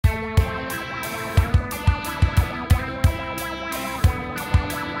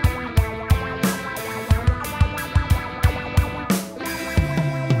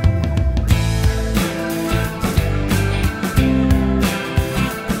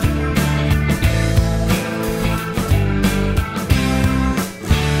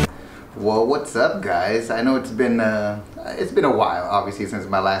what's up, guys? I know it's been a while, obviously, since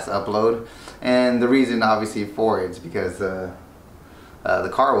my last upload, and the reason obviously for it is because the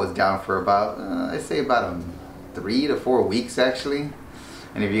car was down for about I'd say about 3 to 4 weeks actually.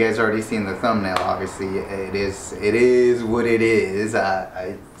 And if you guys already seen the thumbnail, obviously it is what it is.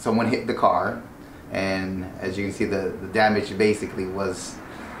 Someone hit the car, and as you can see, the damage basically was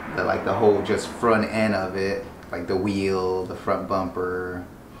the whole just front end of it, like the wheel, the front bumper,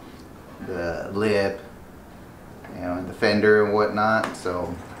 the lip, you know, and the fender and whatnot.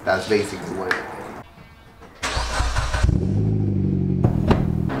 So that's basically what it is.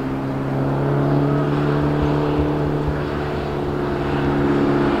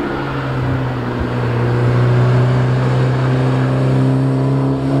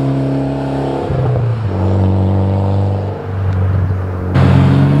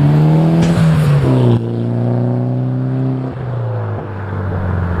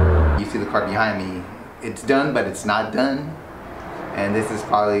 Car behind me, it's done, but it's not done. And this is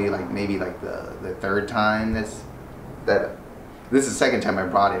probably maybe the third time this is the second time I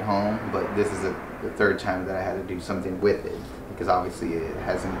brought it home, but this is the third time that I had to do something with it, because obviously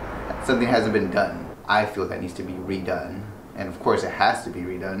something hasn't been done. I feel that needs to be redone, and of course it has to be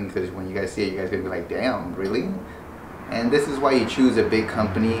redone, because when you guys see it, you guys are gonna be like, damn, really? And this is why you choose a big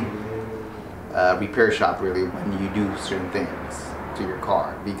company repair shop, really, when you do certain things to your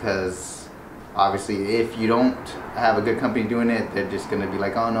car, because obviously if you don't have a good company doing it, they're just going to be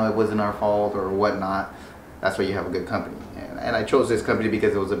like, oh no, it wasn't our fault or whatnot. That's why you have a good company. And I chose this company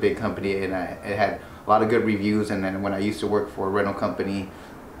because it was a big company, and it had a lot of good reviews. And then when I used to work for a rental company,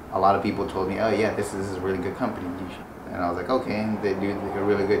 a lot of people told me, oh yeah, this is a really good company. And I was like, okay, they do a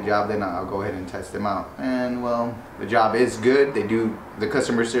really good job, then I'll go ahead and test them out. And well, the job is good. The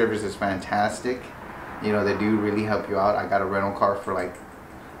customer service is fantastic. You know, they do really help you out. I got a rental car for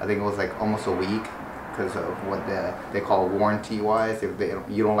I think it was almost a week, because of what they call warranty wise. If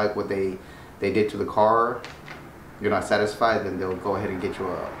you don't like what they did to the car, you're not satisfied, then they'll go ahead and get you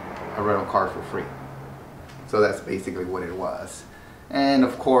a rental car for free. So that's basically what it was. And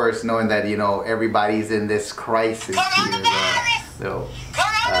of course, knowing that, you know, everybody's in this crisis here, we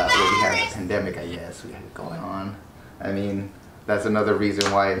have a pandemic, I guess, we have going on. I mean, that's another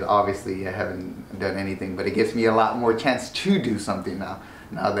reason why obviously I haven't done anything, but it gives me a lot more chance to do something now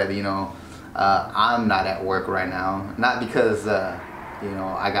that, you know, I'm not at work right now. Not because you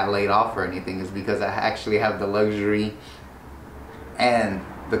know, I got laid off or anything. It's because I actually have the luxury, and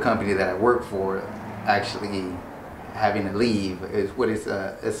the company that I work for actually having to leave is what is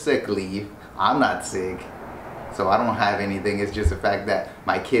a sick leave. I'm not sick, so I don't have anything. It's just the fact that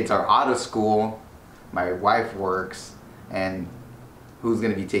my kids are out of school, my wife works, and who's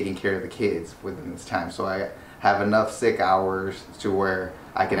going to be taking care of the kids within this time? So I have enough sick hours to where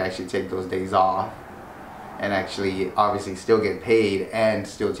I can actually take those days off and actually obviously still get paid and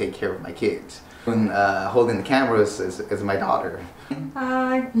still take care of my kids. And holding the cameras is my daughter.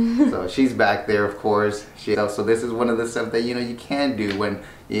 Hi. So she's back there, of course. So this is one of the stuff that, you know, you can do when,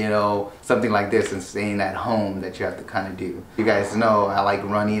 you know, something like this and staying at home, that you have to kind of do. You guys know I like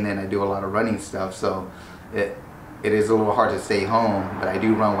running, and I do a lot of running stuff, so it is a little hard to stay home, but I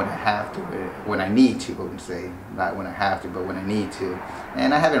do run when I have to, when I need to, I wouldn't say. Not when I have to, but when I need to.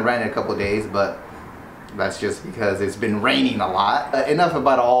 And I haven't ran in a couple days, but that's just because it's been raining a lot. Enough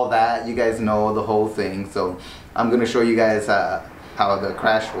about all that. You guys know the whole thing. So I'm going to show you guys how the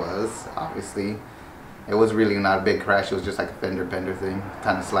crash was. Obviously, it was really not a big crash. It was just like a fender bender thing.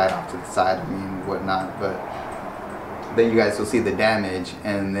 Kind of slide off to the side, I mean, whatnot. But then you guys will see the damage,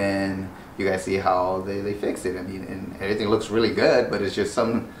 and then you guys see how they fix it. I mean, and everything looks really good, but it's just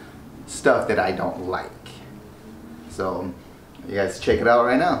some stuff that I don't like. So you guys check it out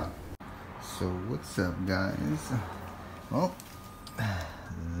right now. So what's up, guys? Well,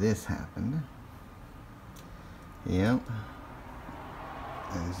 this happened. Yep,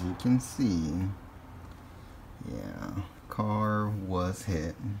 as you can see, yeah, car was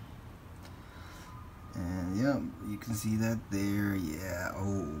hit. And yep, you can see that there. Yeah,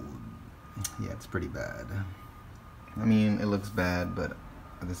 oh yeah, it's pretty bad. I mean, it looks bad, but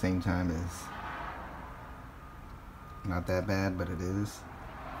at the same time it's not that bad, but it is.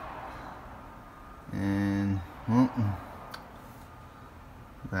 And well,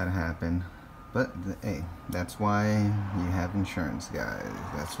 that happened. But hey, that's why you have insurance, guys.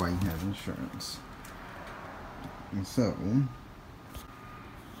 That's why you have insurance. And so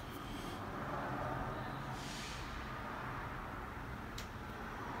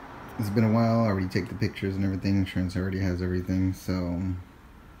it's been a while. I already take the pictures and everything. Insurance already has everything, so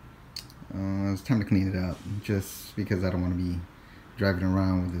it's time to clean it up, just because I don't want to be driving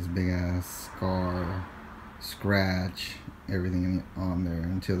around with this big ass scar, scratch, everything on there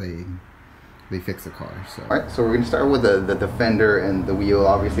until they fix the car. So alright, so we're gonna start with the fender and the wheel.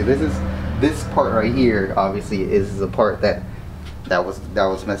 Obviously this part right here obviously is the part that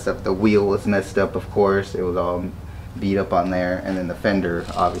was messed up. The wheel was messed up, of course. It was all beat up on there, and then the fender,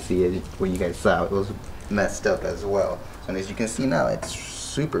 obviously, what you guys saw, it was messed up as well. And as you can see now, it's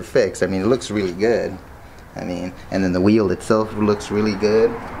super fixed. I mean, it looks really good. I mean, and then the wheel itself looks really good.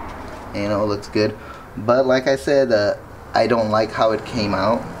 You know, it looks good. But like I said, I don't like how it came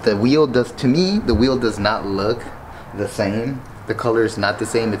out. The wheel does, to me, the wheel does not look the same. The color is not the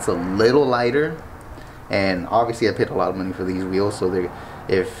same. It's a little lighter. And obviously I paid a lot of money for these wheels, so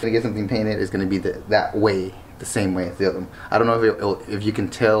if I get something painted, it's going to be that way, the same way as the other one. I don't know if you can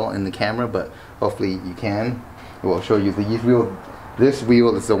tell in the camera, but hopefully you can. It will show you these wheel. This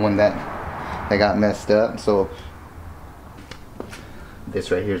wheel is the one that got messed up. So this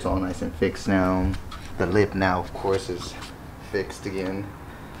right here is all nice and fixed now. The lip now, of course, is fixed again.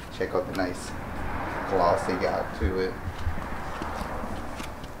 Check out the nice gloss they got to it.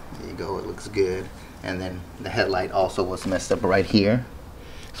 There you go, it looks good. And then the headlight also was messed up right here,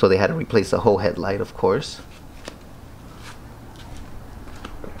 so they had to replace the whole headlight, of course.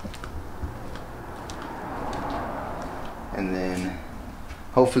 And then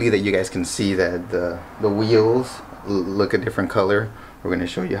hopefully that you guys can see that the wheels look a different color. We're going to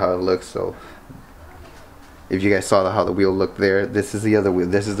show you how it looks. So if you guys saw how the wheel looked there, this is the other wheel.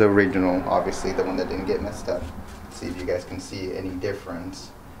 This is the original, obviously the one that didn't get messed up. See if you guys can see any difference.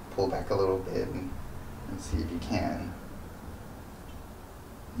 Pull back a little bit and see if you can.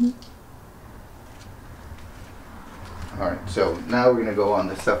 Alright, so now we're gonna go on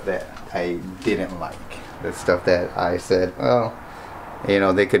the stuff that I didn't like. The stuff that I said, well, you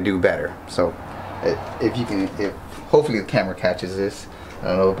know, they could do better. So if hopefully the camera catches this, I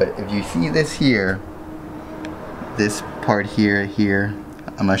don't know, but if you see this here, this part here,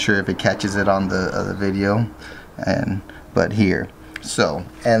 I'm not sure if it catches it on the video, but here. So,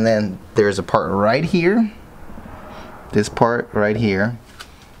 and then there's a part right here, this part right here.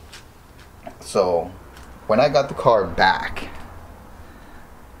 So when I got the car back,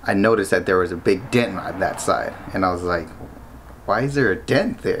 I noticed that there was a big dent on that side, and I was like, why is there a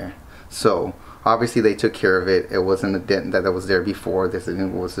dent there? So obviously they took care of it. It wasn't a dent that was there before. This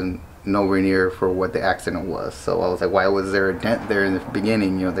wasn't nowhere near for what the accident was. So I was like, why was there a dent there in the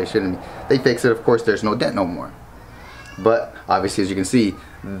beginning? You know, they shouldn't be. They fixed it, of course. There's no dent no more. But obviously, as you can see,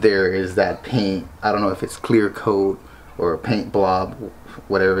 there is that paint. I don't know if it's clear coat or a paint blob,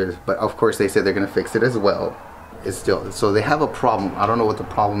 whatever it is. But of course, they said they're going to fix it as well. It's still, so they have a problem. I don't know what the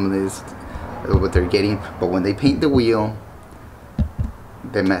problem is, what they're getting. But when they paint the wheel,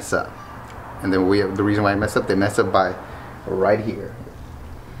 they mess up. And then the reason why I mess up, they mess up by right here.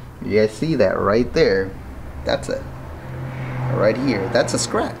 You guys see that right there? That's it. Right here. That's a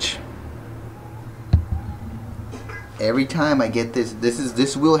scratch. Every time I get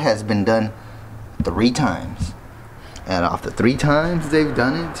this wheel has been done 3 times, and off the 3 times they've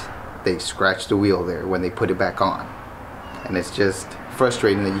done it, they scratched the wheel there when they put it back on, and it's just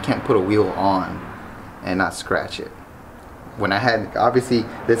frustrating that you can't put a wheel on and not scratch it. When I had, obviously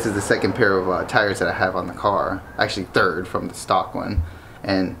this is the 2nd pair of tires that I have on the car, actually 3rd from the stock one,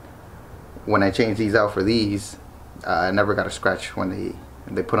 and when I changed these out for these, I never got a scratch when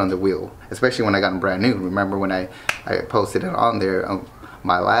they put on the wheel, especially when I got them brand new. Remember when I posted it on there,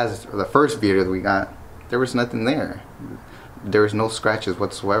 the first video that we got, there was nothing there. There was no scratches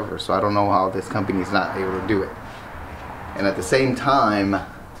whatsoever. So I don't know how this company is not able to do it. And at the same time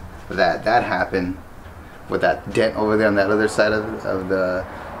that happened, with that dent over there on that other side of the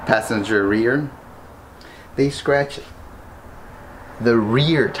passenger rear, they scratched the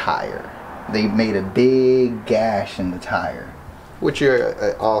rear tire. They made a big gash in the tire, which you're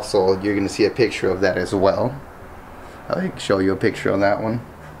going to see a picture of that as well. I'll show you a picture on that one.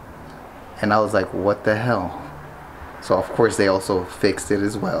 And I was like, what the hell? So of course they also fixed it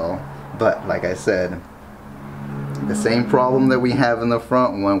as well. But like I said, the same problem that we have in the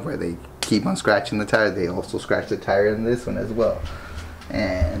front one, where they keep on scratching the tire, they also scratch the tire in this one as well.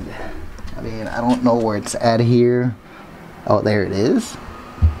 And I mean, I don't know where it's at here. Oh, there it is.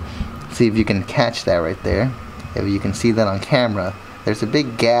 See if you can catch that right there. If you can see that on camera, there's a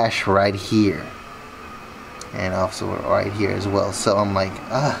big gash right here, and also right here as well. So I'm like,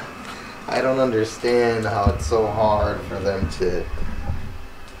 I don't understand how it's so hard for them to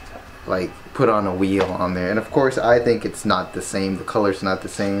like put on a wheel on there. And of course I think it's not the same, the color's not the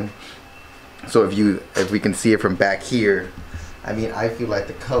same. So if we can see it from back here, I mean, I feel like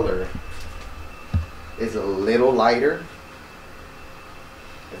the color is a little lighter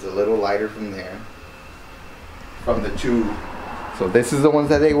It's a little lighter from there. From the two. So this is the ones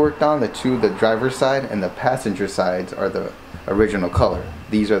that they worked on. The driver's side and the passenger sides are the original color.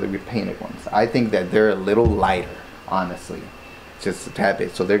 These are the repainted ones. I think that they're a little lighter, honestly. Just a tad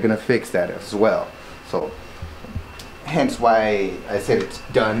bit. So they're gonna fix that as well. So hence why I said it's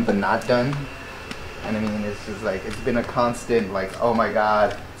done but not done. And I mean, it's just like, it's been a constant, like, oh my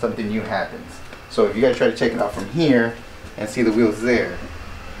god, something new happens. So if you guys try to check it out from here and see the wheels there,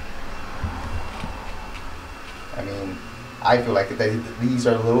 I mean, I feel like these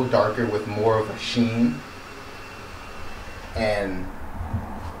are a little darker with more of a sheen. And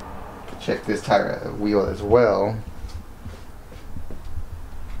check this tire wheel as well.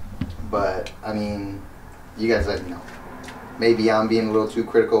 But I mean, you guys let me know. Maybe I'm being a little too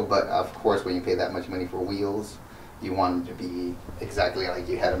critical, but of course when you pay that much money for wheels, you want them to be exactly like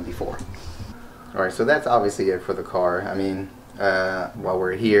you had them before. Alright, so that's obviously it for the car. I mean, while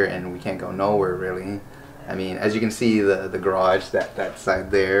we're here and we can't go nowhere really. I mean, as you can see, the garage, that side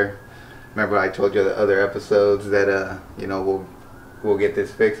there. Remember I told you the other episodes that you know, we'll get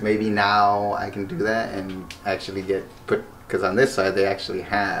this fixed. Maybe now I can do that and actually because on this side they actually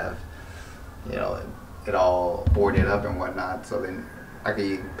have, you know, it all boarded up and whatnot, so then I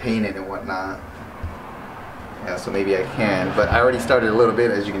could paint it and whatnot. Yeah, so maybe I can, but I already started a little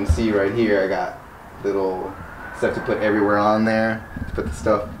bit. As you can see right here, I got little stuff to put everywhere on there to put the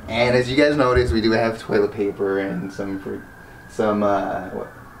stuff. And as you guys notice, we do have toilet paper and some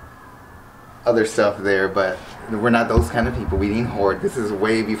other stuff there, but we're not those kind of people. We didn't hoard. This is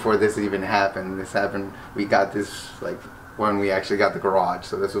way before this even happened. This happened, we got this like when we actually got the garage,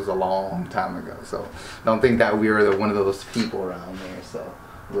 so this was a long time ago. So don't think that we were one of those people around there, so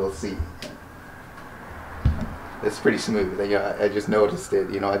we'll see. It's pretty smooth. I just noticed it.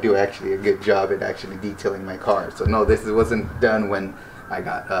 You know, I do actually a good job at actually detailing my car. So no, this wasn't done when I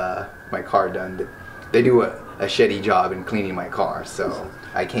got my car done. They do a shitty job in cleaning my car. So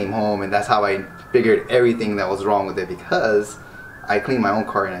I came home and that's how I figured everything that was wrong with it, because I cleaned my own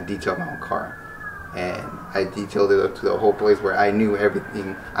car and I detailed my own car. And I detailed it up to the whole place where I knew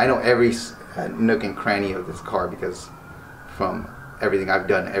everything. I know every nook and cranny of this car because from everything I've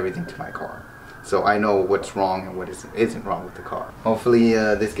done, everything to my car. So I know what's wrong and what isn't wrong with the car. Hopefully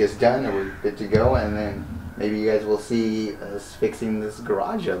this gets done and we're good to go, and then maybe you guys will see us fixing this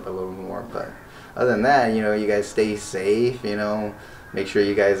garage up a little more. But other than that, you know, you guys stay safe, you know, make sure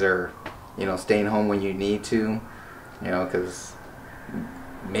you guys are, you know, staying home when you need to, you know, because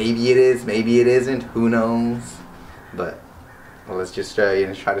maybe it is, maybe it isn't, who knows. But well, let's just you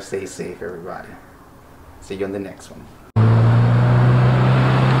know, try to stay safe, everybody. See you on the next one.